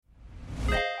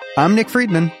I'm Nick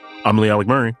Friedman. I'm Lee Alec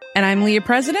Murray. And I'm Leah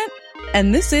President.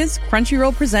 And this is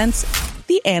Crunchyroll Presents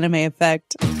The Anime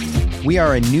Effect. We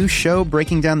are a new show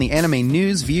breaking down the anime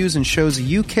news, views, and shows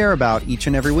you care about each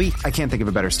and every week. I can't think of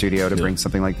a better studio to bring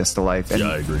something like this to life. And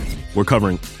I agree. We're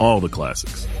covering all the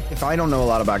classics. if I don't know a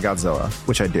lot about Godzilla,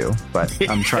 which I do, but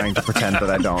I'm trying to pretend that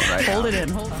I don't right now. Hold it in.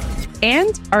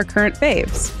 And our current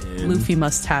faves. Luffy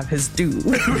must have his due.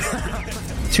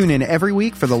 Tune in every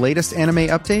week for the latest anime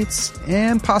updates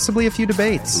and possibly a few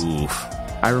debates. Oof.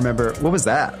 I remember, what was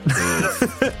that?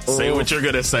 Say what you're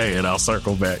going to say and I'll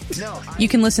circle back. You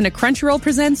can listen to Crunchyroll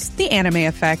Presents The Anime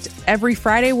Effect every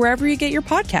Friday wherever you get your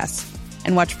podcasts.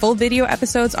 And watch full video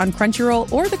episodes on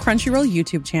Crunchyroll or the Crunchyroll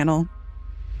YouTube channel.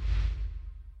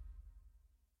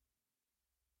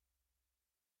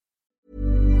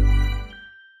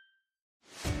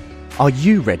 Are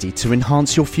you ready to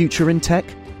enhance your future in tech?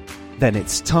 Then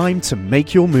it's time to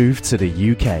make your move to the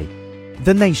UK.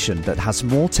 The nation that has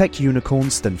more tech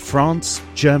unicorns than France,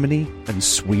 Germany, and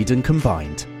Sweden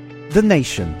combined. The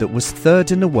nation that was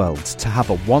third in the world to have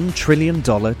a $1 trillion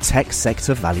tech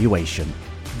sector valuation.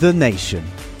 The nation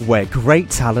where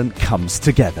great talent comes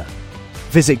together.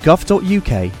 Visit gov.uk/great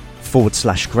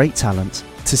talent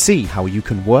to see how you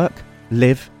can work,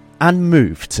 live, and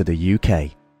move to the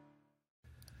UK.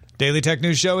 Daily Tech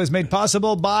News Show is made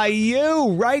possible by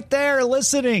you right there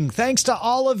listening. Thanks to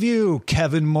all of you,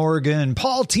 Kevin Morgan,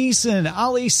 Paul Thiessen,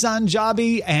 Ali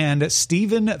Sanjabi, and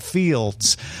Stephen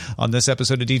Fields. On this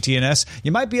episode of DTNS,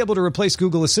 you might be able to replace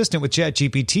Google Assistant with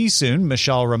ChatGPT soon.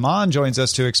 Mishal Rahman joins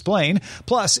us to explain.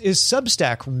 Plus, is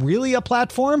Substack really a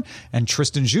platform? And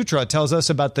Tristan Jutra tells us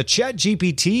about the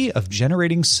ChatGPT of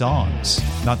generating songs.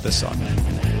 Not this song.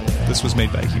 This was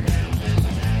made by Hugh.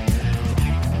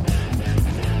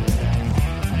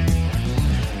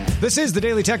 This is the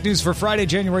Daily Tech News for Friday,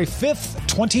 January 5th,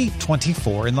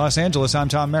 2024. In Los Angeles, I'm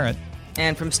Tom Merritt.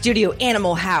 And from Studio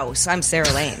Animal House, I'm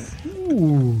Sarah Lane.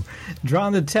 Ooh.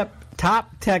 Drawing the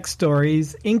top tech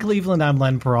stories. In Cleveland, I'm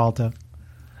Len Peralta.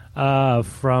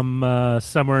 From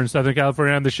somewhere in Southern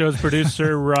California, I'm the show's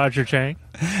producer, Roger Chang.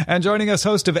 And joining us,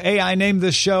 host of AI Named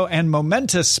This Show and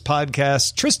Momentous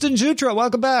podcast, Tristan Jutra.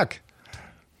 Welcome back.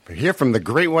 We're here from the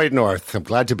Great White North. I'm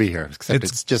glad to be here, except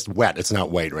it's just wet. It's not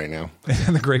white right now.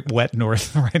 The Great Wet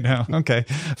North right now. Okay,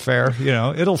 fair. You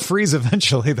know, it'll freeze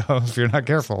eventually, though, if you're not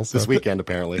careful. So. This weekend,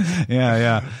 apparently.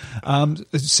 Yeah.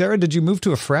 Sarah, did you move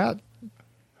to a frat?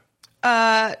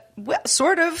 Well,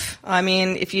 sort of. I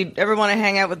mean, if you ever want to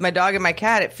hang out with my dog and my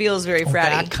cat, it feels very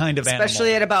fratty. That kind of animal.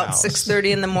 Especially at about house.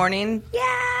 6:30 in the morning.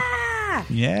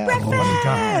 Yeah.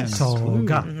 Breakfast.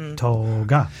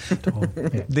 Toga.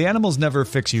 The animals never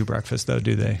fix you breakfast, though,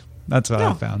 do they? That's what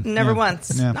I found. Never Yeah.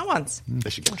 once. Yeah. Not once. They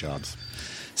should get jobs.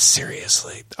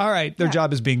 Seriously. All right. Their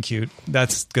job is being cute.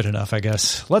 That's good enough, I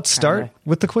guess. Let's start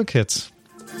with the quick hits.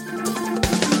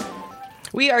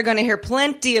 We are going to hear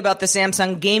plenty about the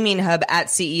Samsung Gaming Hub at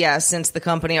CES, since the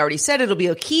company already said it'll be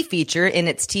a key feature in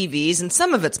its TVs and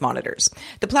some of its monitors.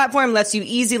 The platform lets you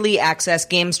easily access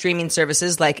game streaming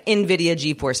services like NVIDIA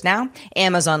GeForce Now,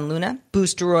 Amazon Luna,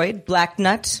 Boosteroid, Black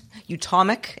Nut,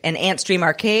 Utomic, and AntStream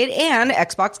Arcade, and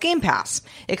Xbox Game Pass.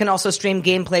 It can also stream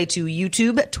gameplay to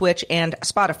YouTube, Twitch, and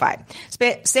Spotify.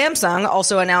 Samsung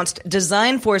also announced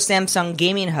Design for Samsung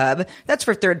Gaming Hub. That's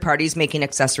for third parties making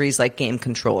accessories like game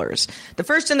controllers. The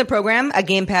first in the program, a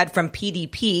gamepad from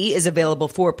PDP, is available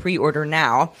for pre-order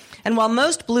now. And while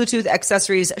most Bluetooth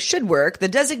accessories should work, the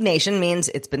designation means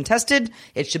it's been tested,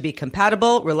 it should be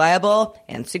compatible, reliable,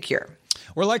 and secure.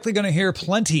 We're likely going to hear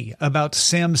plenty about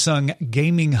Samsung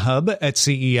Gaming Hub at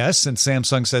CES, since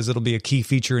Samsung says it'll be a key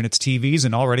feature in its TVs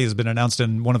and already has been announced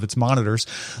in one of its monitors.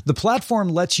 The platform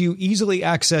lets you easily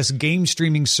access game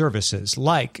streaming services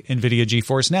like NVIDIA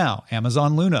GeForce Now,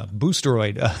 Amazon Luna,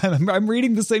 Boosteroid. I'm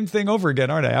reading the same thing over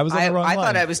again, aren't I? I was on the wrong line. I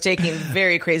thought I was taking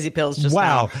very crazy pills just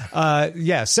now. Wow.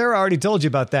 Yeah, Sarah already told you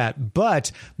about that,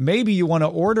 but maybe you want to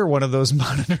order one of those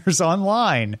monitors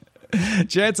online.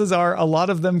 Chances are a lot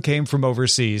of them came from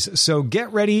overseas, so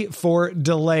get ready for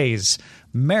delays.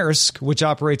 Maersk, which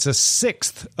operates a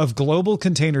sixth of global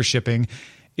container shipping,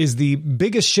 is the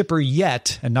biggest shipper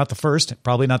yet, and not the first,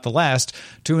 probably not the last,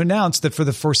 to announce that for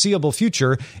the foreseeable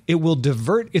future, it will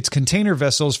divert its container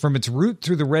vessels from its route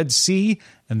through the Red Sea,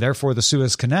 and therefore the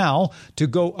Suez Canal, to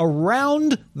go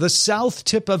around the south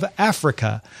tip of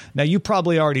Africa. Now, you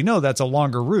probably already know that's a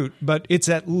longer route, but it's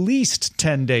at least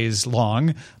 10 days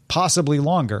long. possibly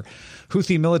longer.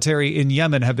 Houthi military in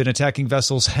Yemen have been attacking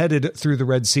vessels headed through the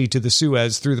Red Sea to the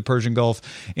Suez through the Persian Gulf.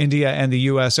 India and the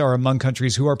U.S. are among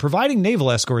countries who are providing naval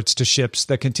escorts to ships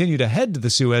that continue to head to the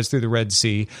Suez through the Red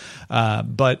Sea.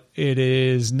 But it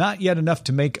is not yet enough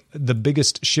to make the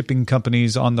biggest shipping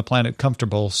companies on the planet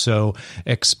comfortable. So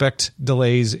expect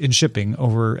delays in shipping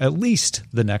over at least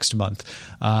the next month.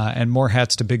 And more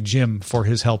hats to Big Jim for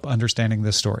his help understanding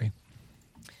this story.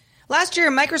 Last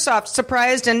year, Microsoft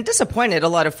surprised and disappointed a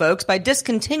lot of folks by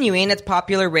discontinuing its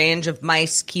popular range of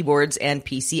mice, keyboards, and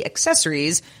PC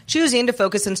accessories, choosing to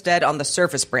focus instead on the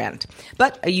Surface brand.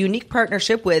 But a unique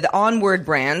partnership with Onward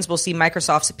Brands will see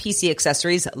Microsoft's PC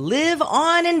accessories live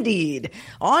on indeed.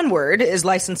 Onward is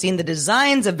licensing the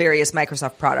designs of various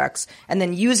Microsoft products and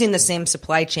then using the same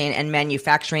supply chain and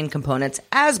manufacturing components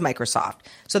as Microsoft.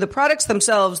 So the products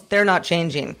themselves, they're not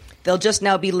changing. They'll just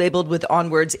now be labeled with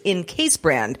Onward's in-case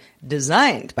brand,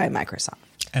 designed by Microsoft.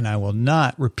 And I will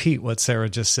not repeat what Sarah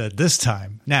just said this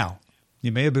time. Now,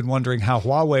 you may have been wondering how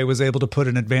Huawei was able to put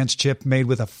an advanced chip made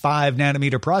with a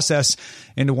 5-nanometer process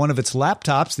into one of its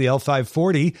laptops, the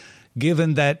L540,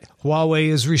 given that Huawei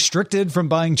is restricted from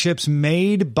buying chips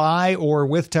made by or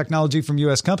with technology from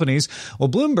U.S. companies. Well,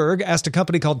 Bloomberg asked a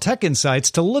company called Tech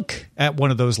Insights to look at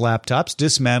one of those laptops,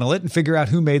 dismantle it, and figure out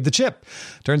who made the chip.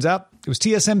 Turns out it was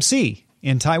TSMC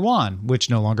in Taiwan, which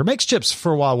no longer makes chips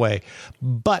for Huawei.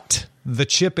 But the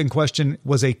chip in question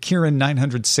was a Kirin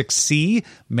 906C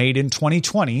made in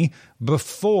 2020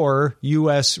 before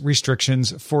U.S.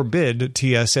 restrictions forbid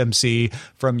TSMC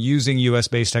from using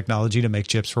U.S.-based technology to make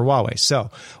chips for Huawei.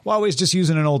 So Huawei's just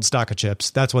using an old stock of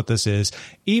chips. That's what this is.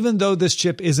 Even though this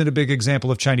chip isn't a big example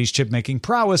of Chinese chip-making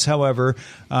prowess, however,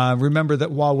 remember that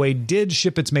Huawei did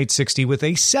ship its Mate 60 with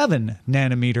a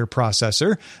 7-nanometer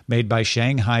processor made by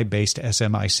Shanghai-based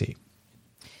SMIC.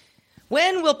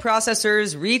 When will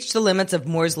processors reach the limits of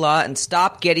Moore's Law and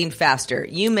stop getting faster?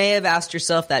 You may have asked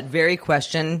yourself that very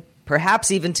question,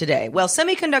 perhaps even today. Well,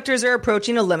 semiconductors are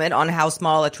approaching a limit on how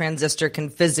small a transistor can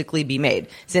physically be made,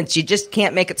 since you just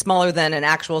can't make it smaller than an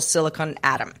actual silicon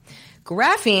atom.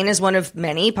 Graphene is one of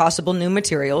many possible new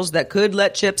materials that could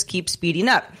let chips keep speeding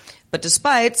up. But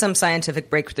despite some scientific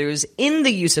breakthroughs in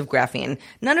the use of graphene,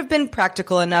 none have been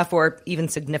practical enough or even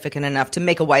significant enough to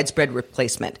make a widespread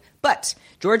replacement. But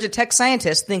Georgia Tech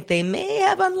scientists think they may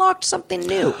have unlocked something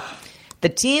new. The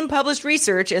team published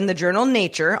research in the journal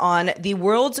Nature on the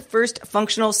world's first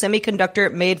functional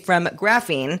semiconductor made from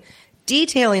graphene,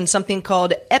 detailing something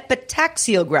called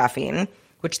epitaxial graphene,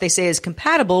 which they say is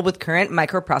compatible with current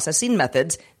microprocessing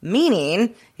methods,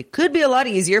 meaning it could be a lot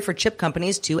easier for chip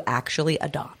companies to actually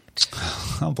adopt.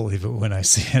 I'll believe it when I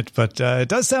see it, but it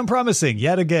does sound promising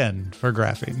yet again for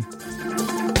graphene.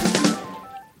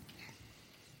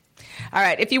 All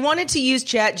right, if you wanted to use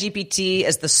ChatGPT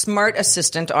as the smart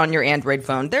assistant on your Android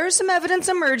phone, there's some evidence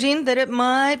emerging that it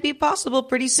might be possible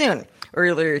pretty soon.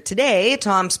 Earlier today,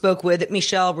 Tom spoke with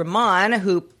Michelle Rahman,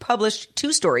 who published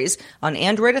 2 stories on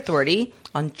Android Authority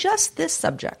on just this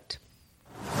subject.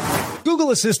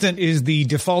 Google Assistant is the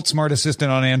default smart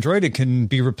assistant on Android. It can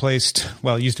be replaced,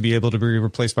 well, it used to be able to be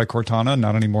replaced by Cortana,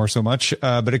 not anymore so much,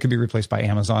 but it can be replaced by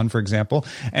Amazon, for example.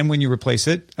 And when you replace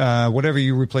it, whatever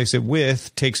you replace it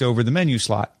with takes over the menu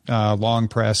slot. Long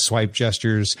press, swipe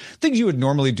gestures, things you would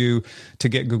normally do to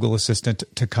get Google Assistant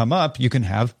to come up, you can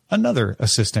have another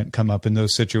assistant come up in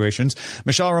those situations.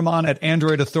 Michelle Rahman at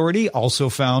Android Authority, also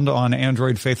found on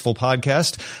Android Faithful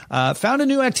Podcast, found a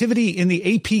new activity in the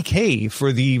APK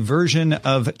for the version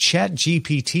of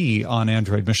ChatGPT on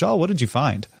Android. Michelle, what did you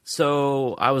find?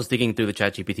 So I was digging through the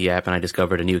ChatGPT app and I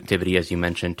discovered a new activity, as you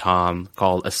mentioned, Tom,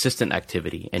 called Assistant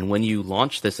Activity. And when you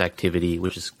launch this activity,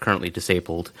 which is currently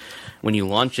disabled, when you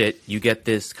launch it, you get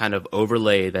this kind of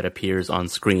overlay that appears on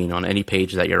screen on any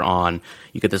page that you're on.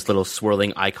 You get this little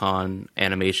swirling icon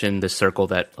animation, this circle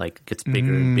that like gets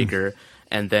bigger and bigger.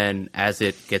 And then as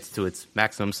it gets to its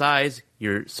maximum size,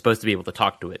 you're supposed to be able to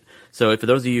talk to it. So for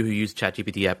those of you who used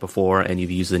ChatGPT app before and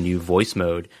you've used the new voice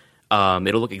mode,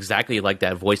 it'll look exactly like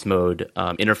that voice mode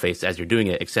interface as you're doing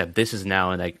it, except this is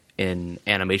now in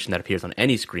animation that appears on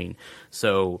any screen.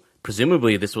 So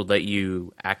presumably this will let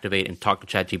you activate and talk to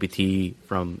ChatGPT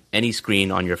from any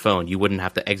screen on your phone. You wouldn't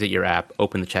have to exit your app,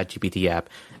 open the ChatGPT app,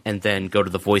 and then go to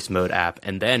the voice mode app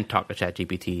and then talk to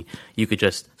ChatGPT. You could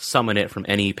just summon it from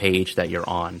any page that you're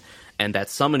on. And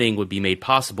that summoning would be made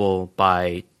possible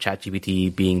by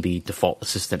ChatGPT being the default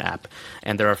assistant app.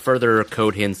 And there are further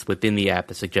code hints within the app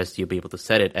that suggest you'll be able to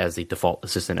set it as the default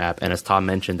assistant app. And as Tom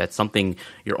mentioned, that's something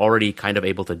you're already kind of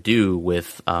able to do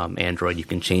with Android. You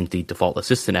can change the default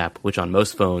assistant app, which on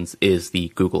most phones is the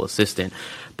Google Assistant.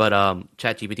 But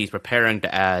ChatGPT is preparing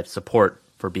to add support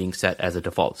for being set as a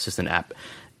default assistant app.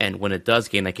 And when it does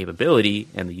gain that capability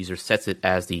and the user sets it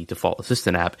as the default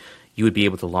assistant app, you would be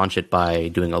able to launch it by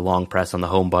doing a long press on the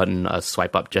home button, a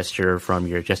swipe up gesture from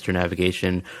your gesture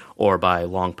navigation, or by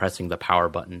long pressing the power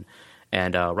button.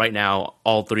 And right now,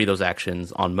 all three of those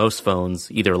actions on most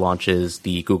phones either launches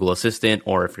the Google Assistant,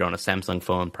 or if you're on a Samsung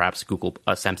phone, perhaps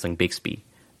Samsung Bixby.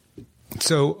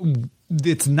 So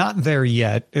it's not there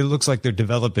yet. It looks like they're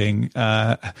developing.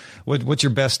 What's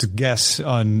your best guess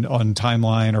on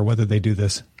timeline or whether they do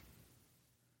this?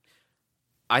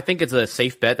 I think it's a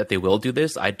safe bet that they will do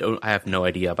this. I have no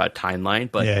idea about timeline,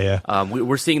 but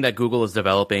we're seeing that Google is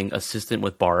developing Assistant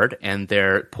with Bard, and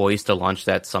they're poised to launch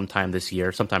that sometime this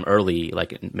year, sometime early,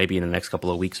 like maybe in the next couple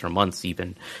of weeks or months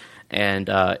even. And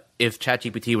if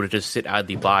ChatGPT were to just sit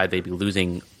idly by, they'd be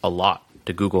losing a lot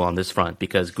to Google on this front,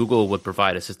 because Google would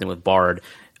provide Assistant with Bard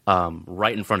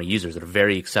right in front of users in a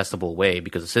very accessible way,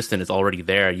 because Assistant is already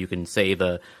there. You can say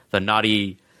the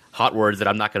naughty hot words that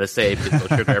I'm not going to say because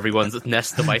it'll trigger everyone's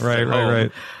Nest devices at home.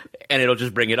 Right. And it'll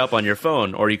just bring it up on your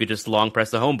phone, or you could just long press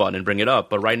the home button and bring it up.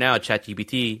 But right now,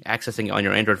 ChatGPT, accessing it on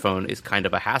your Android phone is kind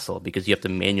of a hassle, because you have to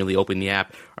manually open the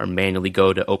app or manually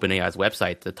go to OpenAI's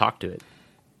website to talk to it.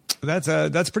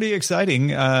 That's pretty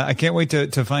exciting. I can't wait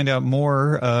to find out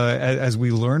more as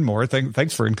we learn more.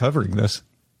 Thanks for uncovering this.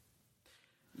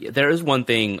 Yeah, there is one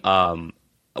thing,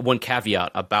 one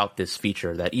caveat about this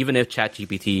feature, that even if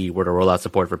ChatGPT were to roll out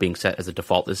support for being set as a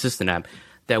default assistant app,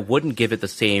 that wouldn't give it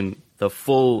the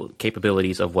full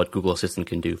capabilities of what Google Assistant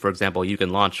can do. For example, you can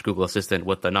launch Google Assistant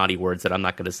with the naughty words that I'm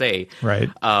not going to say. Right.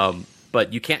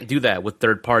 But you can't do that with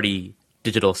third-party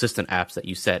digital assistant apps that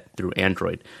you set through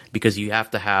Android, because you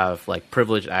have to have like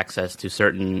privileged access to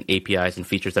certain APIs and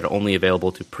features that are only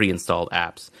available to pre-installed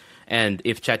apps. And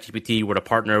if ChatGPT were to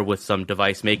partner with some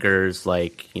device makers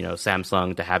like,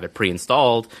 Samsung to have it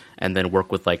pre-installed, and then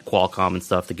work with like Qualcomm and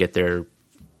stuff to get their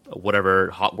whatever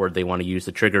hot word they want to use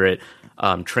to trigger it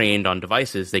trained on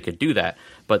devices, they could do that.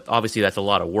 But obviously that's a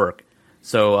lot of work.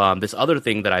 So this other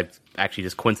thing that I've actually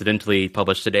just coincidentally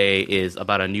published today is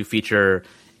about a new feature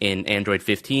in Android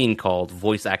 15 called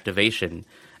voice activation.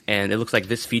 And it looks like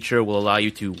this feature will allow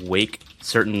you to wake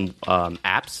certain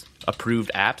apps,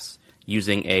 approved apps,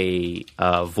 using a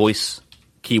voice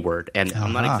keyword. And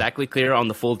I'm not exactly clear on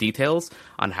the full details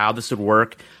on how this would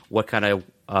work, what kind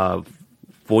of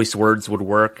voice words would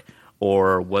work,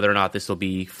 or whether or not this will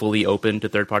be fully open to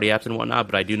third-party apps and whatnot.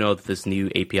 But I do know that this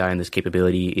new API and this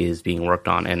capability is being worked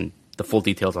on, and the full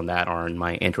details on that are in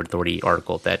my Android Authority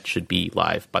article that should be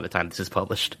live by the time this is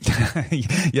published.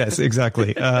 Yes,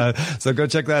 exactly. So go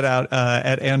check that out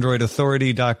at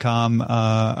androidauthority.com.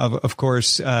 Of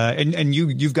course, and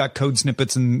you've got code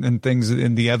snippets and things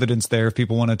in the evidence there if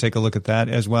people want to take a look at that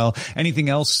as well. Anything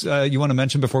else you want to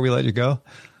mention before we let you go?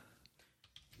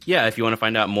 Yeah, if you want to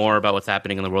find out more about what's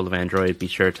happening in the world of Android, be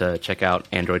sure to check out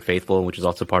Android Faithful, which is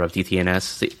also part of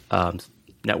DTNS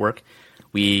network.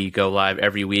 We go live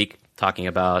every week talking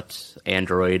about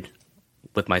Android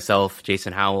with myself,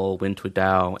 Jason Howell, Win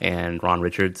Twiddao, and Ron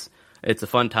Richards. It's a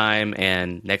fun time,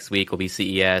 and next week will be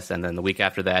CES, and then the week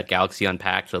after that, Galaxy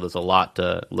Unpacked, so there's a lot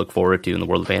to look forward to in the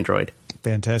world of Android.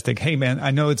 Fantastic. Hey, man,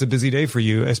 I know it's a busy day for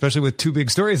you, especially with two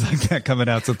big stories like that coming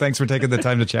out, so thanks for taking the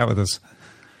time to chat with us.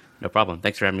 No problem.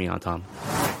 Thanks for having me on, Tom.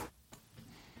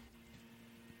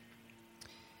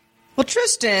 Well,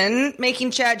 Tristan, making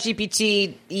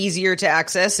ChatGPT easier to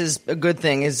access is a good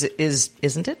thing,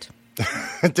 isn't it?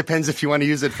 It depends if you want to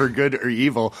use it for good or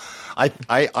evil.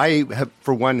 I have,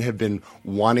 for one, have been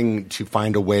wanting to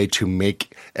find a way to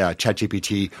make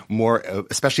ChatGPT more,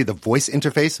 especially the voice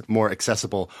interface, more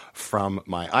accessible from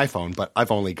my iPhone. But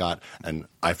I've only got an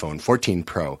iPhone 14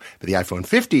 Pro. But the iPhone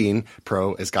 15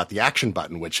 Pro has got the action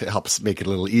button, which helps make it a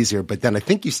little easier. But then I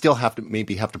think you still have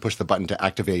to push the button to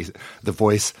activate the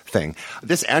voice thing.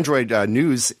 This Android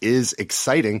news is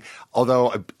exciting,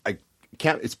 although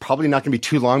it's probably not going to be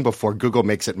too long before Google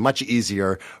makes it much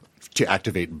easier to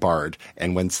activate Bard,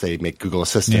 and once they make Google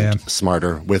Assistant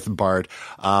smarter with Bard.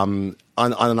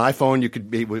 On an iPhone, you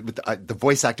could be with the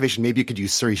voice activation. Maybe you could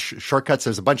use Siri shortcuts.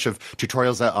 There's a bunch of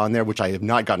tutorials on there, which I have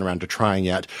not gotten around to trying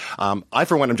yet. I,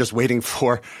 for one, am just waiting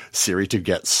for Siri to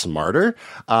get smarter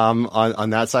on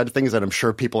that side of things. And I'm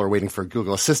sure people are waiting for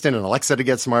Google Assistant and Alexa to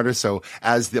get smarter. So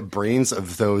as the brains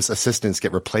of those assistants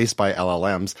get replaced by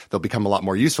LLMs, they'll become a lot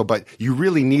more useful. But you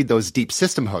really need those deep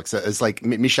system hooks. As like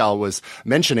Michal was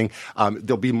mentioning,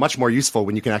 they'll be much more useful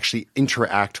when you can actually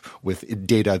interact with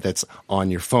data that's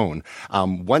on your phone.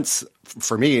 Once,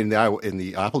 for me, in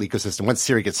the Apple ecosystem, once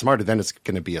Siri gets smarter, then it's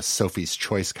going to be a Sophie's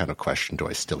Choice kind of question. Do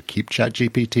I still keep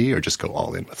ChatGPT or just go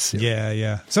all in with Siri?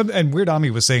 Yeah. And Weird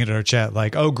Ami was saying in our chat,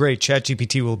 like, oh, great,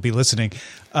 ChatGPT will be listening.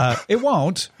 It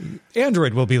won't.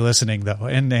 Android will be listening, though,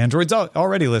 and Android's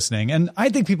already listening. And I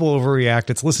think people overreact.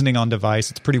 It's listening on device.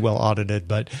 It's pretty well audited.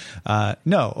 But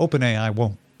no, OpenAI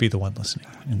won't be the one listening.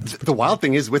 The wild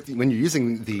thing is when you're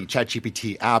using the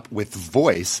ChatGPT app with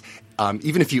voice,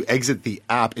 even if you exit the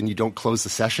app and you don't close the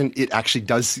session, it actually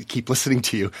does keep listening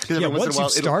to you. Yeah, once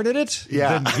you've started it,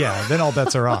 yeah. then all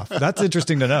bets are off. That's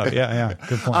interesting to know. Yeah,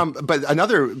 good point. But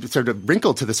another sort of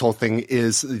wrinkle to this whole thing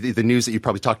is the news that you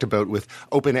probably talked about with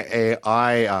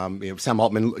OpenAI, Sam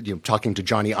Altman talking to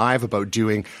Johnny Ive about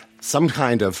doing some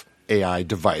kind of AI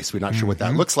device. We're not sure what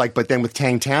that looks like. But then with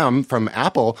Tang Tam from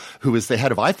Apple, who is the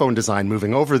head of iPhone design,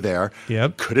 moving over there,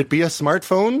 could it be a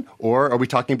smartphone? Or are we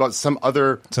talking about some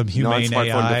humane non-smartphone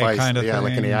AI device? kind of thing?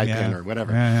 Like an AI pen or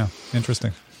whatever. Yeah.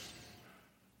 Interesting.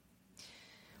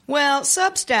 Well,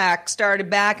 Substack started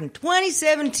back in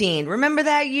 2017. Remember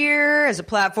that year? As a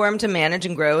platform to manage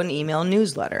and grow an email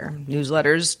newsletter.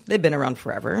 Newsletters, they've been around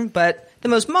forever. But the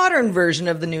most modern version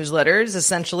of the newsletters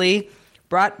essentially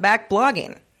brought back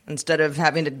blogging. Instead of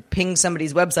having to ping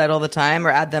somebody's website all the time or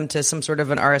add them to some sort of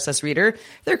an RSS reader,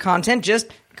 their content just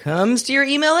comes to your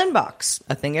email inbox,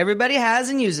 a thing everybody has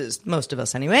and uses, most of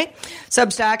us anyway.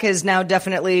 Substack has now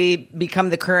definitely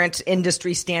become the current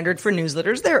industry standard for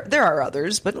newsletters. There are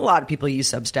others, but a lot of people use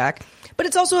Substack. But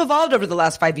it's also evolved over the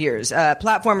last 5 years.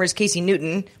 Platformers Casey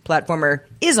Newton, platformer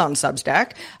is on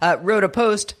Substack, wrote a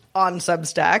post on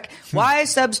Substack, why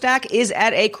Substack is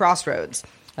at a crossroads.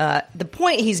 The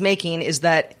point he's making is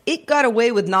that it got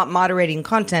away with not moderating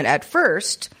content at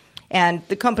first, and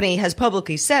the company has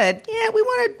publicly said, we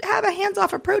want to have a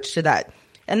hands-off approach to that.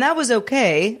 And that was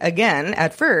okay, again,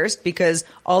 at first, because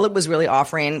all it was really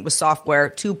offering was software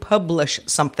to publish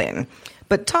something.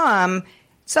 But Tom,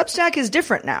 Substack is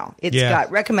different now. It's got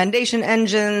recommendation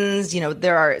engines.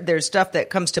 There's stuff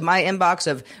that comes to my inbox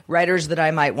of writers that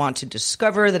I might want to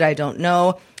discover that I don't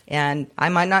know, and I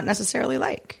might not necessarily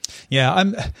like. Yeah,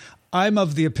 I'm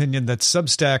of the opinion that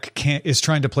Substack is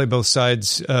trying to play both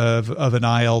sides of an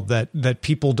aisle that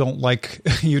people don't like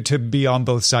you to be on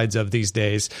both sides of these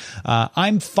days.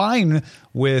 I'm fine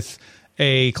with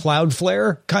a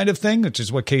Cloudflare kind of thing, which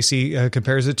is what Casey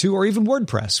compares it to, or even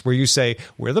WordPress, where you say,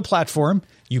 we're the platform,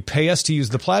 you pay us to use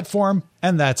the platform,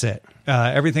 and that's it.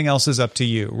 Everything else is up to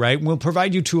you, right? We'll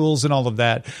provide you tools and all of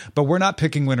that, but we're not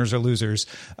picking winners or losers.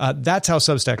 That's how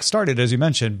Substack started, as you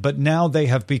mentioned, but now they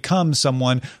have become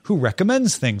someone who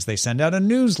recommends things. They send out a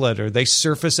newsletter. They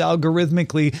surface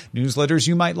algorithmically newsletters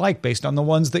you might like based on the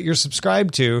ones that you're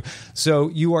subscribed to. So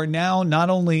you are now not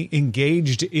only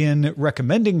engaged in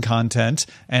recommending content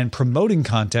and promoting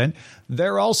content,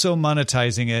 they're also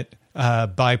monetizing it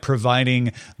by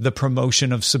providing the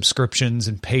promotion of subscriptions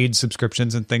and paid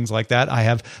subscriptions and things like that. I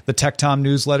have the Tech Tom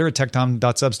newsletter at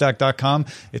techtom.substack.com.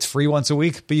 It's free once a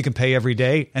week, but you can pay every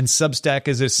day. And Substack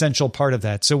is an essential part of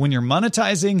that. So when you're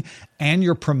monetizing and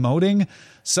you're promoting,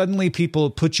 suddenly people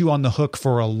put you on the hook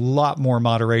for a lot more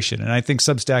moderation. And I think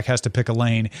Substack has to pick a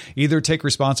lane, either take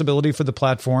responsibility for the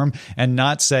platform and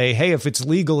not say, hey, if it's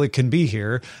legal, it can be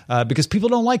here, because people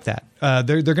don't like that.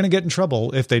 They're going to get in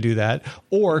trouble if they do that,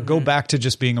 or go back to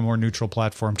just being a more neutral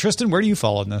platform. Tristan, where do you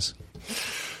fall on this?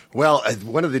 Well,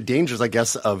 one of the dangers, I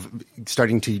guess, of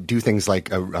starting to do things like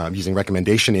using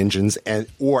recommendation engines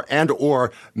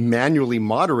or manually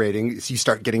moderating is you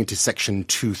start getting into Section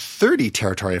 230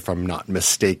 territory, if I'm not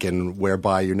mistaken,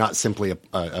 whereby you're not simply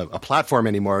a platform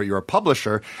anymore, you're a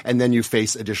publisher, and then you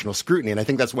face additional scrutiny. And I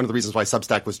think that's one of the reasons why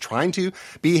Substack was trying to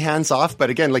be hands-off. But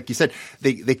again, like you said,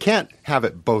 they can't have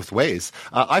it both ways.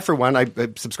 I, for one, I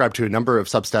subscribe to a number of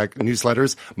Substack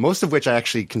newsletters, most of which I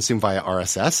actually consume via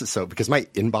RSS. So because my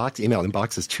email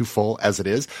inbox is too full as it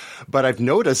is. But I've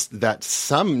noticed that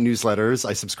some newsletters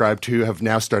I subscribe to have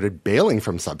now started bailing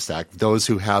from Substack, those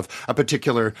who have a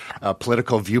particular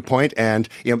political viewpoint, and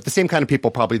the same kind of people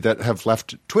probably that have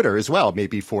left Twitter as well,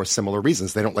 maybe for similar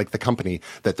reasons. They don't like the company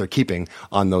that they're keeping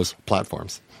on those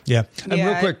platforms. Yeah. And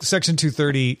real quick, Section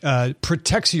 230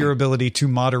 protects your ability to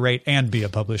moderate and be a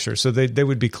publisher. So they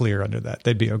would be clear under that.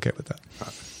 They'd be okay with that.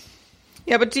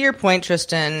 Yeah, but to your point,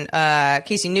 Tristan,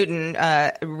 Casey Newton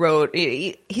wrote,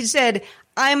 he said,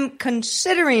 I'm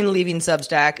considering leaving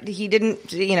Substack. He didn't,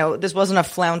 this wasn't a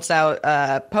flounce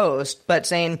out post, but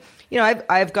saying,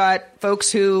 I've got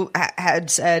folks who had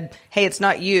said, hey, it's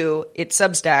not you, it's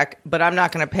Substack, but I'm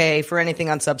not going to pay for anything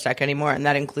on Substack anymore. And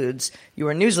that includes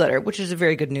your newsletter, which is a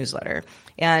very good newsletter.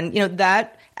 And,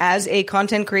 that as a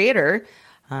content creator,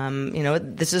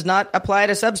 This does not apply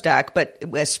to Substack, but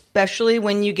especially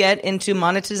when you get into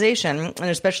monetization, and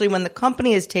especially when the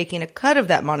company is taking a cut of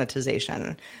that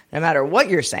monetization, no matter what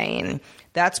you're saying,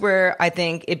 that's where I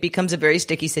think it becomes a very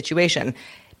sticky situation.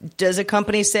 Does a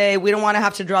company say, we don't want to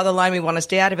have to draw the line, we want to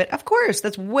stay out of it? Of course,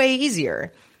 that's way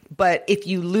easier. But if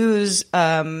you lose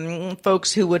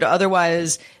folks who would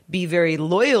otherwise be very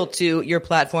loyal to your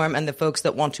platform and the folks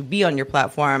that want to be on your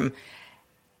platform,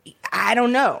 I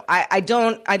don't know. I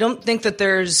don't think that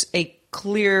there's a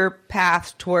clear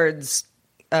path towards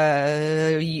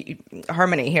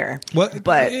harmony here. Well,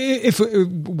 but if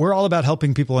we're all about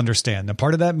helping people understand, now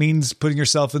part of that means putting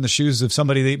yourself in the shoes of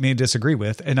somebody they may disagree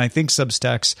with. And I think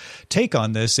Substack's take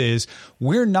on this is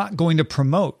we're not going to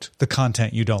promote the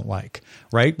content you don't like,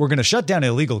 right? We're going to shut down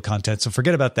illegal content. So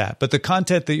forget about that. But the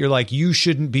content that you're like, you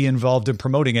shouldn't be involved in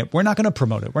promoting it, we're not going to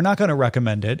promote it. We're not going to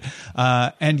recommend it.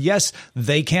 And yes,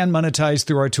 they can monetize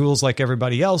through our tools like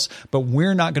everybody else, but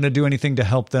we're not going to do anything to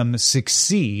help them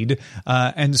succeed.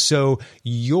 And so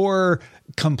your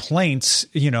complaints,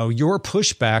 your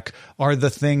pushback are the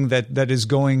thing that is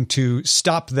going to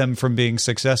stop them from being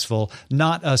successful,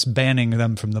 not us banning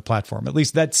them from the platform. At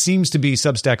least that seems to be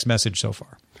Substack's message so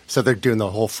far. So they're doing the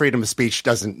whole freedom of speech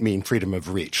doesn't mean freedom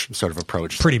of reach sort of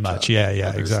approach. Pretty much. Yeah,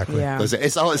 exactly. Yeah.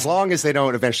 As long as they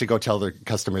don't eventually go tell their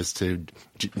customers to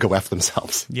go F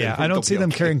themselves. Yeah, I don't see them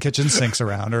carrying kitchen sinks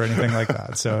around or anything like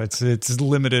that. So it's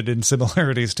limited in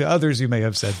similarities to others you may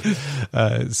have said,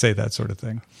 say that sort of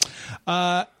thing.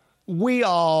 We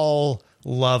all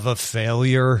love a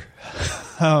failure.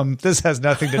 This has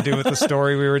nothing to do with the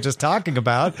story we were just talking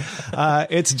about.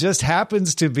 It just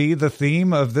happens to be the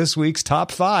theme of this week's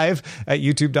top 5 at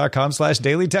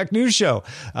youtube.com/Daily Tech News Show.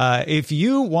 If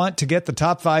you want to get the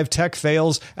top 5 tech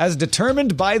fails as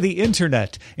determined by the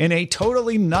internet in a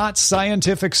totally not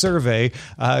scientific survey,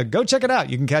 go check it out.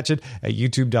 You can catch it at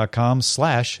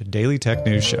youtube.com/Daily Tech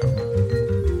News Show.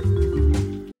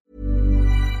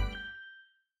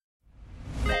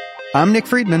 I'm Nick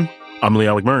Friedman. I'm Lee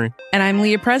Alec Murray. And I'm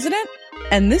Leah President.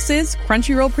 And this is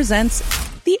Crunchyroll Presents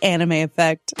The Anime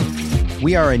Effect.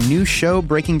 We are a new show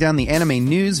breaking down the anime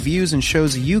news, views, and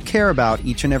shows you care about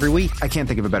each and every week. I can't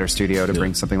think of a better studio to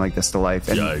bring something like this to life.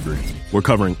 And I agree. We're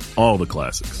covering all the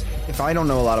classics. if I don't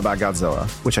know a lot about Godzilla,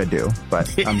 which I do,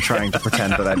 but I'm trying to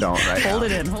pretend that I don't right now. Hold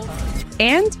it in.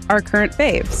 And our current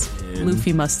faves.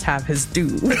 Luffy must have his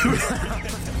due.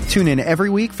 Tune in every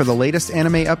week for the latest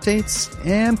anime updates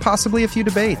and possibly a few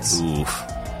debates. Oof.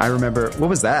 I remember, what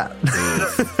was that?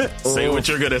 Say what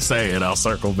you're going to say and I'll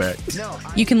circle back.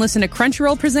 You can listen to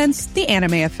Crunchyroll Presents The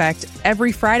Anime Effect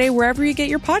every Friday wherever you get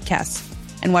your podcasts.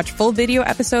 And watch full video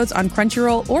episodes on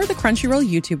Crunchyroll or the Crunchyroll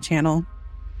YouTube channel.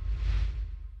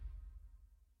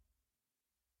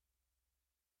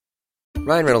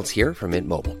 Ryan Reynolds here from Mint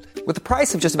Mobile. With the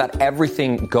price of just about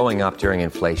everything going up during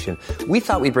inflation, we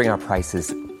thought we'd bring our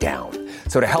prices down.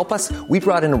 So to help us, we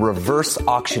brought in a reverse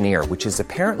auctioneer, which is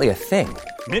apparently a thing.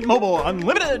 Mint Mobile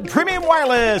Unlimited Premium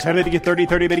Wireless. How to get 30,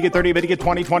 30, bit to get 30, bit to get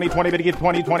 20, 20, 20, bit to get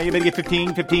 20, 20, bit to get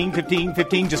 15, 15, 15,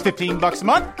 15, just $15 a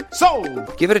month?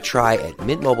 Sold! Give it a try at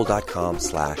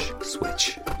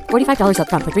mintmobile.com/switch. $45 up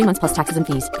front for 3 months plus taxes and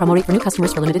fees. Promo rate for new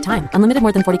customers for limited time. Unlimited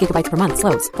more than 40 gigabytes per month.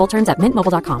 Slows full terms at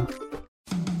mintmobile.com.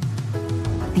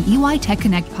 The EY Tech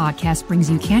Connect podcast brings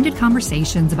you candid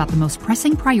conversations about the most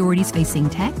pressing priorities facing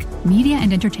tech, media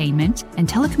and entertainment, and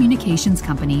telecommunications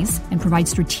companies, and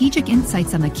provides strategic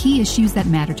insights on the key issues that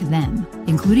matter to them,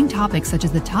 including topics such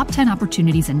as the top 10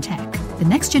 opportunities in tech, the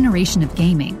next generation of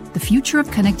gaming, the future of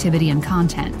connectivity and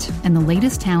content, and the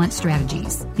latest talent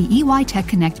strategies. The EY Tech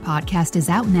Connect podcast is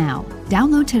out now.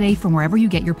 Download today from wherever you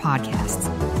get your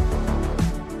podcasts.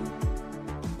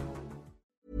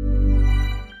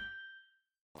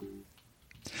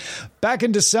 Back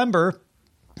in December,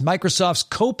 Microsoft's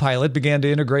Copilot began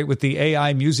to integrate with the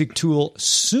AI music tool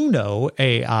Suno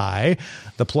AI.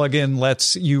 The plugin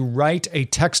lets you write a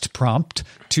text prompt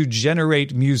to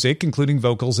generate music, including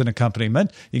vocals and accompaniment.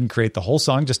 You can create the whole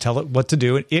song, just tell it what to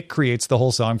do, and it creates the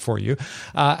whole song for you.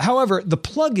 However, the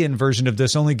plugin version of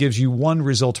this only gives you one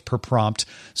result per prompt.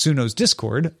 Suno's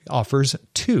Discord offers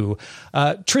two.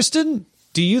 Tristan,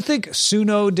 do you think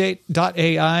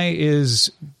Suno.ai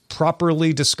is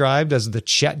properly described as the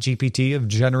ChatGPT of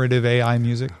generative AI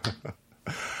music?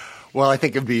 Well, I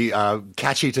think it'd be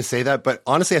catchy to say that, but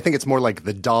honestly, I think it's more like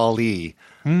the DALL-E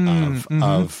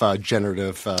of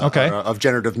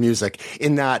generative music,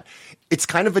 in that it's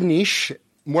kind of a niche.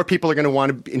 More people are going to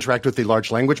want to interact with the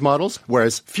large language models,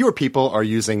 whereas fewer people are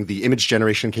using the image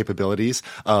generation capabilities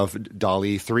of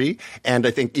DALL-E 3, and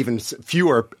I think even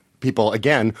fewer people,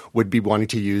 again, would be wanting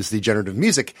to use the generative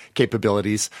music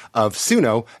capabilities of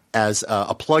Suno, as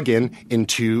a plugin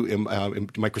into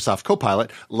Microsoft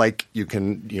Copilot, like you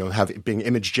can have Bing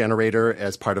Image Generator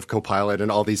as part of Copilot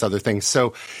and all these other things.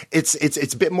 So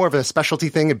it's a bit more of a specialty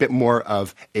thing, a bit more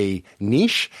of a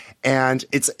niche, and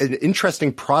it's an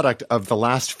interesting product of the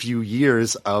last few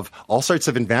years of all sorts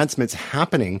of advancements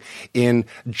happening in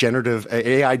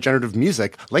AI generative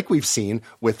music, like we've seen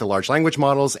with the large language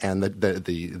models and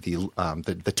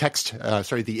the text,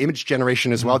 the image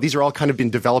generation as well. These are all kind of been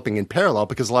developing in parallel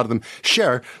because a lot of them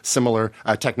share similar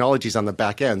technologies on the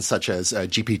back end, such as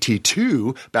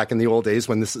GPT-2 back in the old days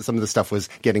when some of the stuff was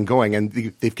getting going, and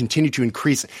they've continued to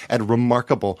increase at a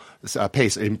remarkable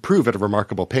pace, improve at a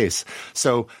remarkable pace.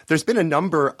 So there's been a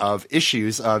number of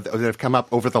issues that have come up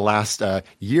over the last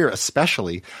year,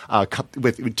 especially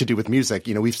to do with music.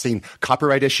 We've seen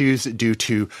copyright issues due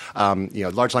to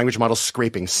large language models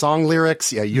scraping song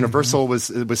lyrics. Universal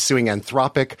was suing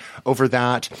Anthropic over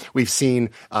that. We've seen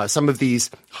some of these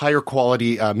higher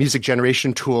quality music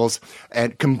generation tools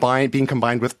and being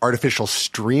combined with artificial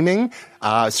streaming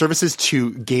services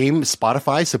to game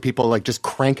Spotify. So people just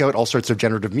crank out all sorts of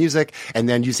generative music and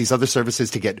then use these other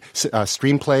services to get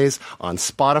stream plays on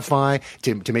Spotify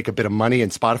to make a bit of money.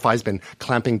 And Spotify's been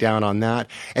clamping down on that.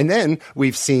 And then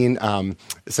we've seen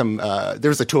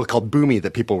there's a tool called Boomy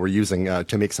that people were using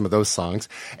to make some of those songs.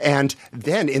 And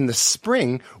then in the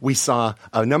spring, we saw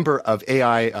a number of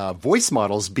AI voice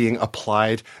models being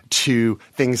applied to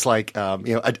things like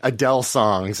Adele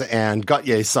songs and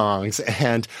Gautier songs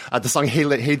and the song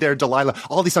Hey There Delilah,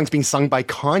 all these songs being sung by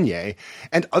Kanye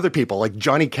and other people like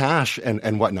Johnny Cash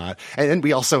and whatnot. And then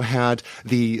we also had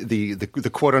the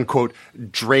quote unquote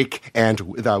Drake and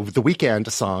the Weeknd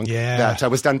song that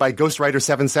was done by Ghostwriter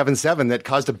 777 that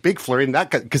caused a big flurry, and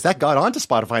because that got onto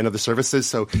Spotify and other services.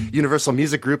 So Universal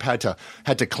Music Group had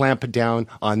to clamp down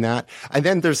on that. And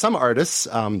then there's some artists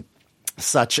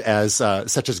such as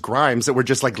Grimes that were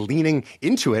just leaning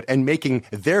into it and making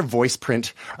their voice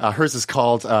print. Hers is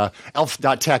called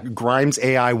Elf.Tech Grimes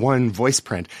AI1 voice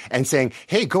print, and saying,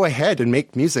 hey, go ahead and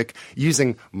make music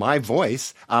using my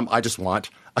voice. I just want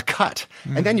a cut.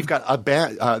 And then you've got a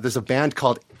band, there's a band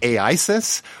called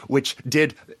AISIS, which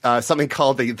did something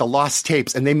called the Lost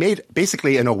Tapes, and they made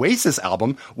basically an Oasis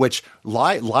album, which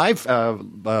live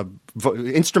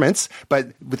instruments,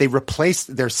 but they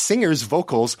replaced their singer's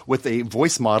vocals with a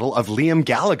voice model of Liam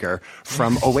Gallagher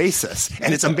from Oasis,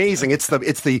 and it's amazing. It's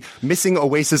the missing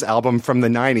Oasis album from the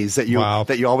 90s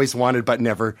that you always wanted but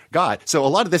never got. So a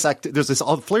lot of this there's this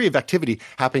flurry of activity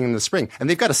happening in the spring, and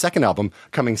they've got a second album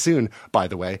coming soon, by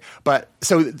the way. But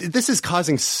so this is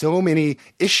causing so many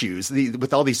issues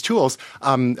with all these tools.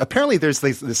 Apparently, there's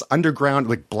this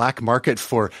underground black market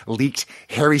for leaked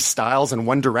Harry Styles and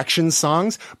One Direction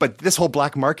songs, but this whole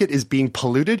black market is being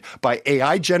polluted by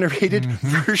AI-generated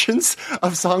versions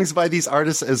of songs by these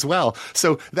artists as well.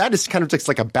 So that is kind of just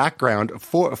like a background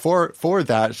for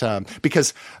that,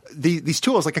 because these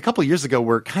tools, a couple of years ago,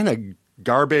 were kind of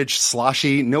garbage,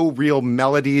 sloshy, no real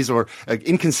melodies or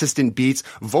inconsistent beats.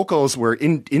 Vocals were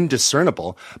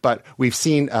indiscernible, but we've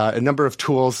seen a number of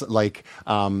tools like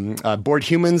Bored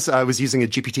Humans was using a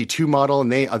GPT-2 model,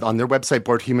 and they on their website,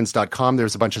 boredhumans.com,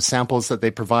 there's a bunch of samples that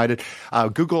they provided.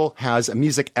 Google has a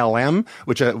Music LM,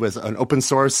 which was an open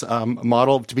source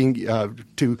model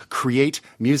to create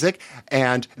music,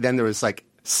 and then there was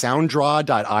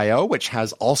Sounddraw.io, which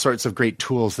has all sorts of great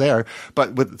tools there.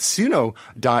 But with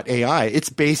Suno.ai, it's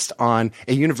based on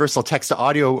a universal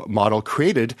text-to-audio model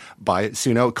created by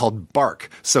Suno called Bark.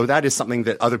 So that is something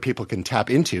that other people can tap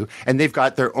into. And they've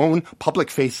got their own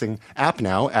public-facing app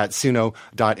now at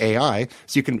Suno.ai,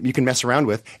 so you can mess around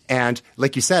with. And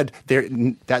like you said,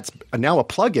 that's now a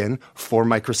plugin for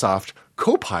Microsoft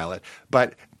Copilot.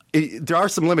 But there are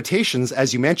some limitations,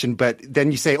 as you mentioned, but then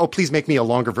you say, oh, please make me a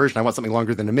longer version. I want something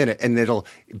longer than a minute. And it'll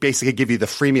basically give you the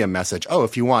freemium message. Oh,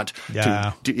 if you want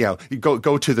to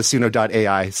go to the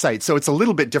Suno.ai site. So it's a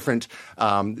little bit different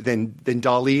than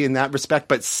DALL-E in that respect,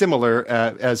 but similar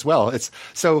as well. It's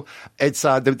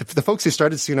the folks who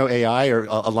started Suno AI are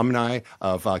alumni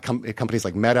of companies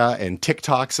like Meta and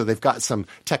TikTok. So they've got some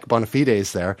tech bona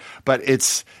fides there, but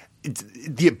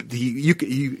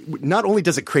you not only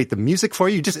does it create the music for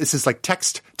you, it's just like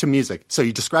text to music. So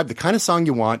you describe the kind of song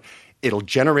you want, it'll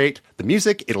generate the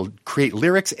music, it'll create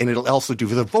lyrics, and it'll also do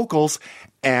the vocals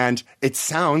And it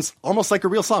sounds almost like a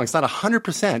real song. It's not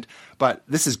 100%, but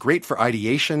this is great for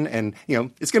ideation. And,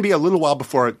 it's going to be a little while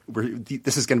before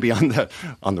this is going to be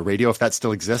on the radio, if that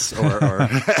still exists.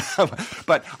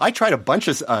 But I tried a bunch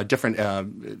of different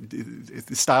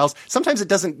styles. Sometimes it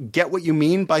doesn't get what you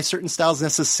mean by certain styles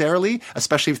necessarily,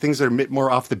 especially if things are a bit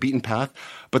more off the beaten path.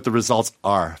 But the results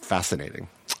are fascinating.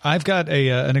 I've got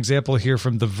an example here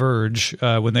from The Verge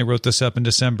when they wrote this up in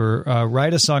December.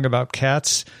 Write a song about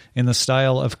cats in the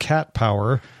style of Cat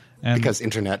Power. And because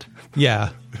internet.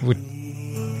 Yeah.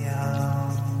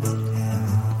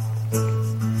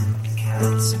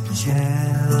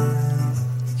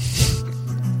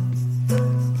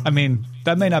 I mean,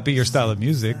 that may not be your style of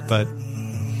music, but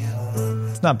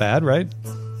it's not bad, right?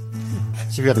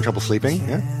 So you're having trouble sleeping,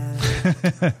 yeah?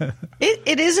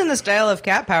 It is in the style of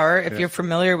Cat Power. If you're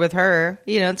familiar with her,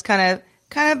 it's kind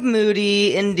of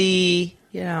moody, indie,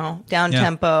 down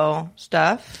tempo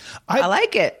stuff. I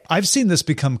like it. I've seen this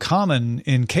become common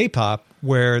in K-pop,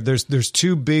 where there's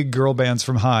two big girl bands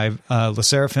from Hive, LE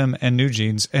SSERAFIM and New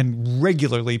Jeans, and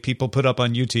regularly people put up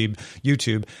on YouTube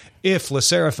if LE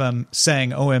SSERAFIM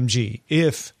sang OMG,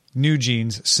 if New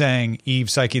Jeans sang Eve,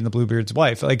 Psyche and the Bluebeard's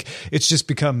Wife. Like, it's just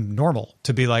become normal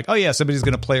to be like, oh yeah, somebody's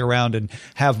going to play around and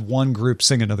have one group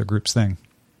sing another group's thing.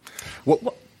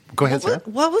 Go ahead, Sarah.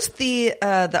 What was the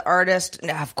artist?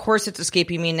 Now, of course, it's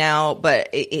escaping me now, but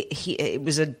it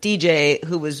was a DJ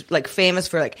who was like famous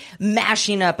for like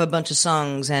mashing up a bunch of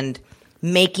songs and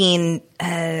making.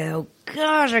 Oh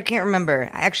gosh, I can't remember.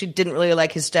 I actually didn't really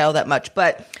like his style that much,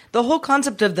 but the whole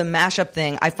concept of the mashup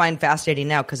thing I find fascinating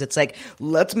now because it's like,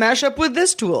 let's mash up with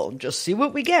this tool, just see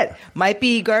what we get. Might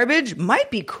be garbage,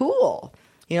 might be cool.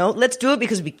 Let's do it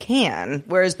because we can.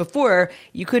 Whereas before,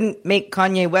 you couldn't make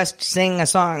Kanye West sing a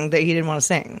song that he didn't want to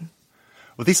sing.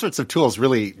 Well, these sorts of tools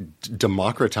really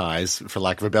democratize, for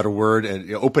lack of a better word,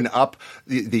 and open up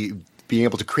the being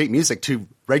able to create music to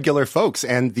regular folks.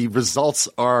 And the results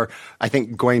are, I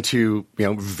think, going to,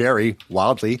 vary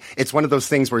wildly. It's one of those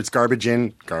things where it's garbage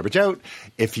in, garbage out.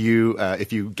 If you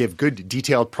give good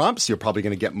detailed prompts, you're probably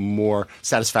going to get more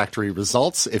satisfactory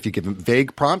results. If you give them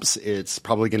vague prompts, it's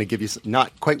probably going to give you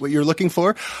not quite what you're looking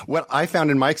for. What I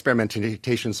found in my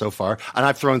experimentation so far, and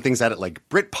I've thrown things at it like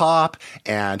Britpop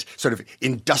and sort of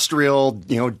industrial,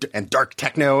 and dark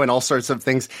techno and all sorts of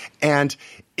things. And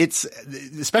it's,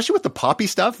 especially with the poppy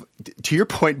stuff, to your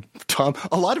point, Tom,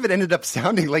 a lot of it ended up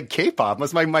sounding like K-pop.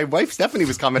 My wife Stephanie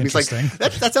was commenting. He's like,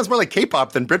 that sounds more like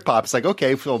K-pop than Britpop. It's like,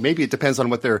 okay, well, maybe it depends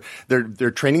on what they're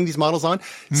training these models on.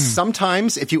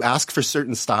 Sometimes if you ask for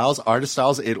certain styles, artist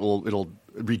styles, it'll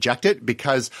reject it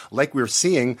because, like we're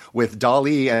seeing with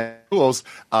DALL-E and tools,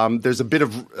 there's a bit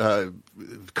of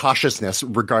cautiousness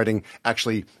regarding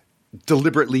actually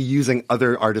deliberately using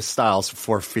other artist styles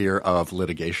for fear of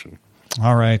litigation.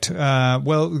 All right.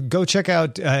 Well, go check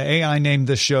out AI Named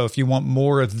This Show if you want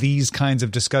more of these kinds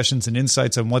of discussions and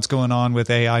insights on what's going on with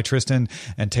AI. Tristan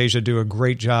and Tasia do a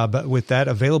great job with that.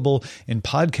 Available in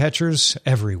podcatchers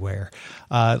everywhere.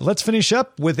 Let's finish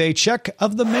up with a check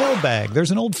of the mailbag.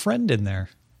 There's an old friend in there.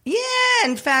 Yeah,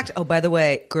 in fact, oh, by the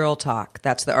way, Girl Talk.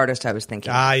 That's the artist I was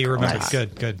thinking. You remember. Nice.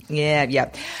 Good. Yeah.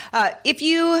 If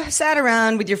you sat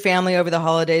around with your family over the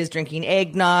holidays drinking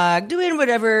eggnog, doing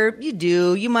whatever you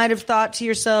do, you might have thought to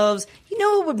yourselves,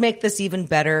 what would make this even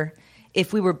better?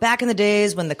 If we were back in the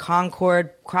days when the Concorde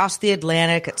crossed the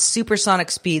Atlantic at supersonic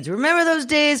speeds. Remember those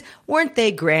days? Weren't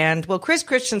they grand? Well, Chris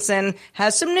Christensen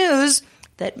has some news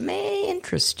that may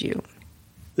interest you.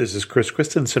 This is Chris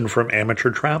Christensen from Amateur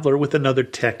Traveler with another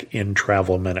Tech in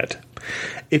Travel Minute.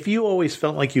 If you always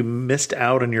felt like you missed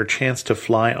out on your chance to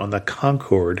fly on the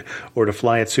Concorde or to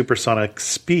fly at supersonic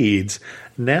speeds,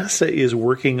 NASA is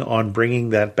working on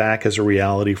bringing that back as a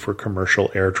reality for commercial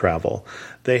air travel.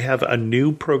 They have a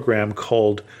new program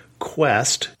called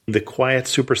QUEST, the Quiet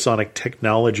Supersonic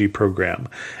Technology Program.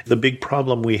 The big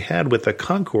problem we had with the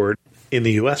Concorde, in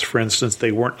the U.S., for instance,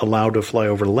 they weren't allowed to fly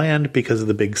over land because of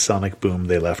the big sonic boom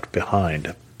they left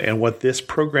behind. And what this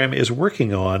program is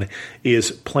working on is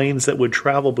planes that would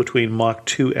travel between Mach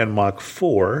 2 and Mach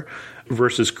 4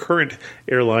 versus current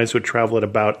airlines would travel at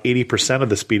about 80% of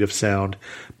the speed of sound,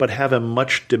 but have a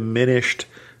much diminished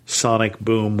sonic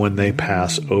boom when they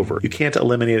pass over. You can't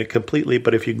eliminate it completely,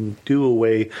 but if you can do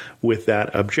away with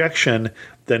that objection,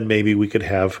 then maybe we could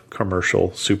have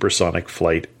commercial supersonic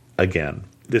flight again.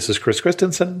 This is Chris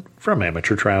Christensen from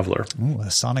Amateur Traveler. Ooh,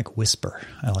 a sonic whisper.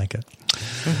 I like it.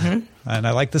 Mm-hmm. And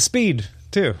I like the speed.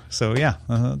 too. So yeah,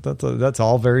 that's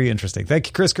all very interesting. Thank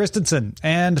you, Chris Christensen.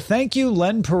 And thank you,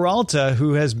 Len Peralta,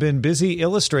 who has been busy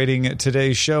illustrating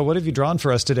today's show. What have you drawn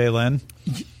for us today, Len?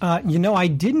 I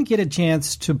didn't get a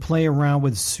chance to play around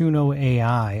with Suno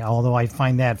AI, although I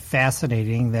find that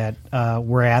fascinating that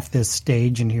we're at this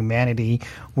stage in humanity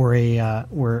where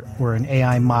an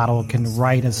AI model can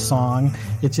write a song.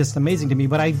 It's just amazing to me.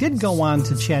 But I did go on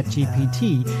to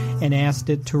ChatGPT and asked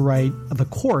it to write the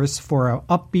chorus for an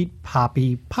upbeat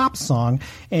poppy pop song.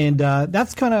 And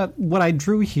that's kind of what I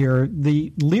drew here.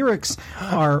 The lyrics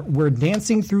are, we're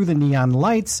dancing through the neon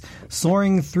lights,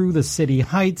 soaring through the city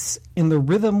heights. In the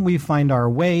rhythm we find our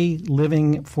way,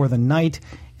 living for the night,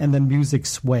 and the music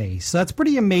sway. So that's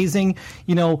pretty amazing.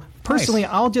 Personally,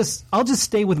 nice. I'll just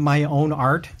stay with my own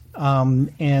art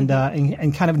and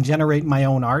kind of generate my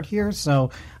own art here. So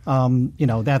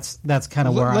that's kind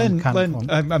of where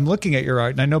I'm looking at your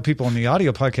art, and I know people on the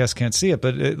audio podcast can't see it,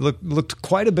 but it looked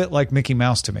quite a bit like Mickey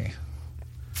Mouse to me.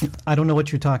 I don't know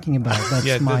what you're talking about.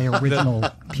 That's my original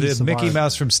piece of Mickey art.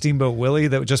 Mouse from Steamboat Willie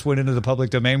that just went into the public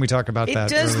domain. We talked about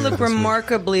that. It does look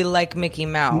remarkably like Mickey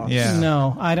Mouse. Yeah.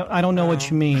 No, I don't know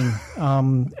what you mean.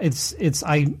 That's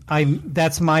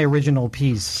my original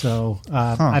piece. So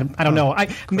I don't know.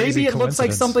 Maybe it looks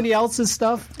like somebody else's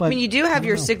stuff. But I mean, you do have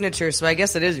your signature, so I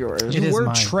guess it is yours. You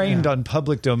were trained on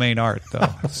public domain art, though.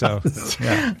 So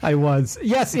yeah. I was.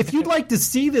 Yes, if you'd like to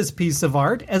see this piece of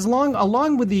art,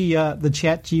 along with the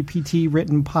ChatGPT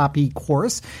written Poppy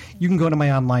course, you can go to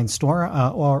my online store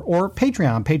or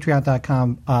Patreon,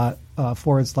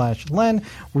 patreon.com/Len,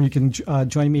 where you can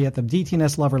join me at the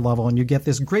DTNS Lover level, and you get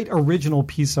this great original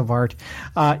piece of art.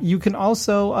 You can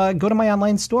also go to my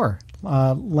online store,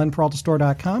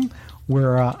 lenperaltastore.com,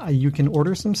 where you can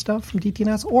order some stuff from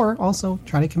DTNS or also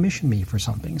try to commission me for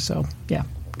something. So, yeah,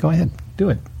 go ahead. Do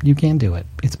it. You can do it.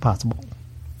 It's possible.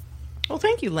 Well,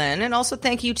 thank you, Len. And also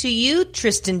thank you to you,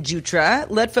 Tristan Jutra.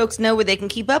 Let folks know where they can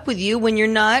keep up with you when you're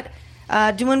not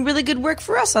doing really good work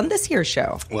for us on this here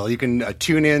show. Well, you can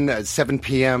tune in at 7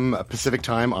 p.m. Pacific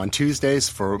time on Tuesdays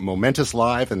for Momentous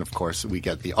Live. And, of course, we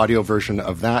get the audio version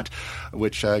of that,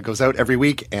 which goes out every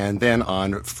week. And then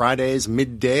on Fridays,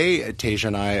 midday, Tasia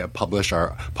and I publish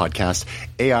our podcast,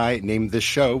 AI Named This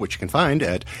Show, which you can find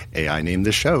at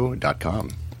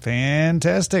AINameThisShow.com.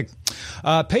 Fantastic.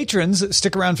 Patrons,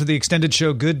 stick around for the extended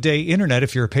show Good Day Internet.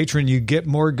 If you're a patron, you get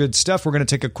more good stuff. We're going to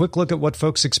take a quick look at what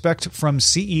folks expect from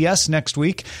CES next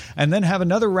week, and then have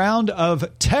another round of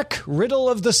Tech Riddle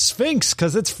of the Sphinx,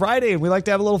 because it's Friday and we like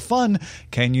to have a little fun.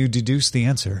 Can you deduce the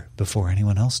answer before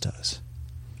anyone else does?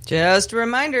 Just a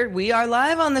reminder, we are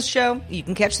live on the show. You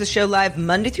can catch the show live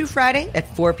Monday through Friday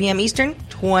at 4 p.m. Eastern,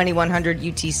 2100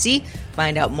 UTC.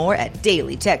 Find out more at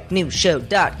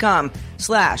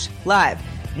dailytechnewsshow.com/live.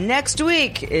 Next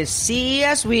week is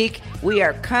CES week. We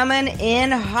are coming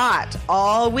in hot.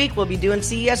 All week we'll be doing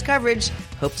CES coverage.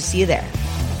 Hope to see you there.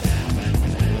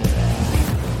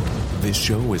 This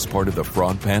show is part of the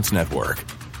Frog Pants Network.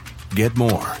 Get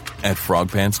more at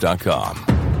frogpants.com.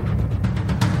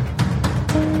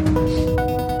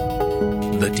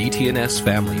 The DTNS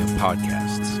family of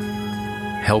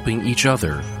podcasts, helping each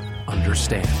other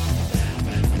understand.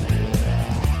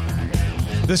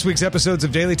 This week's episodes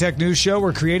of Daily Tech News Show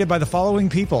were created by the following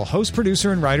people. Host,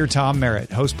 producer, and writer Tom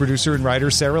Merritt. Host, producer, and writer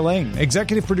Sarah Lane.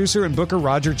 Executive producer and booker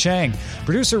Roger Chang.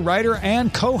 Producer, writer,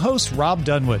 and co-host Rob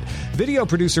Dunwood. Video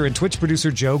producer and Twitch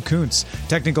producer Joe Kuntz.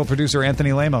 Technical producer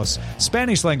Anthony Lemos.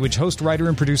 Spanish language host, writer,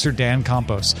 and producer Dan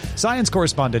Campos. Science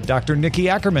correspondent Dr. Nikki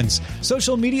Ackermans.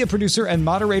 Social media producer and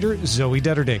moderator Zoe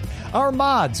Detterding. Our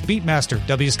mods, Beatmaster,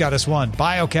 W. Scottus1,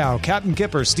 BioCow, Captain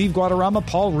Kipper, Steve Guadarrama,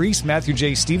 Paul Reese, Matthew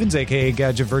J. Stevens, a.k.a.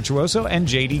 Gadget Virtuoso, and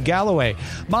JD Galloway.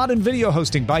 Mod and video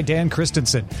hosting by Dan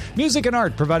Christensen. Music and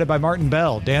art provided by Martin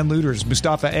Bell, Dan Luders,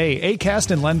 Mustafa A.,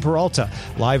 Acast, and Len Peralta.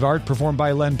 Live art performed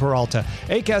by Len Peralta.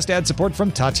 Acast ad support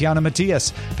from Tatiana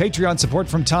Matias. Patreon support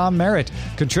from Tom Merritt.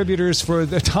 Contributors for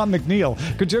Tom McNeil.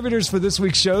 Contributors for this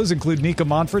week's shows include Nika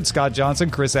Montfort, Scott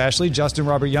Johnson, Chris Ashley, Justin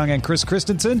Robert Young, and Chris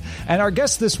Christensen. And our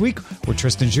guests this week were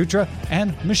Tristan Jutra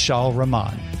and Mishal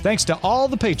Rahman. Thanks to all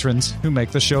the patrons who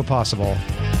make the show possible.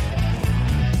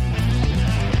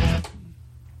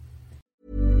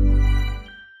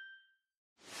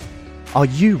 Are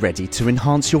you ready to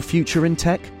enhance your future in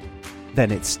tech?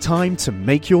 Then it's time to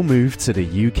make your move to the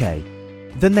UK,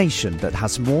 the nation that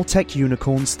has more tech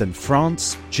unicorns than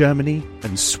France, Germany,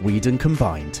 and Sweden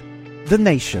combined. The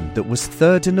nation that was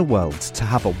third in the world to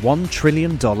have a $1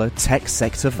 trillion tech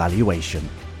sector valuation.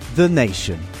 The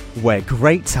nation where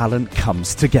great talent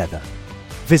comes together.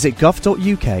 Visit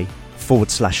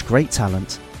gov.uk/great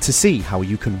talent to see how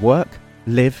you can work,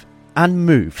 live, and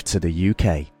move to the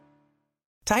UK.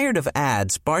 Tired of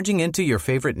ads barging into your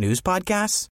favorite news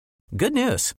podcasts? Good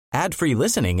news. Ad-free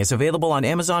listening is available on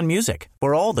Amazon Music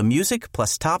for all the music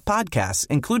plus top podcasts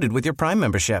included with your Prime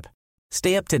membership.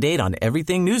 Stay up to date on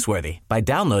everything newsworthy by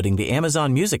downloading the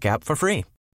Amazon Music app for free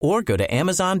or go to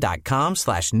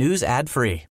amazon.com/news ad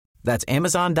free. That's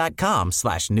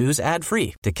amazon.com/news ad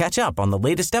free to catch up on the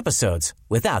latest episodes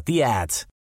without the ads.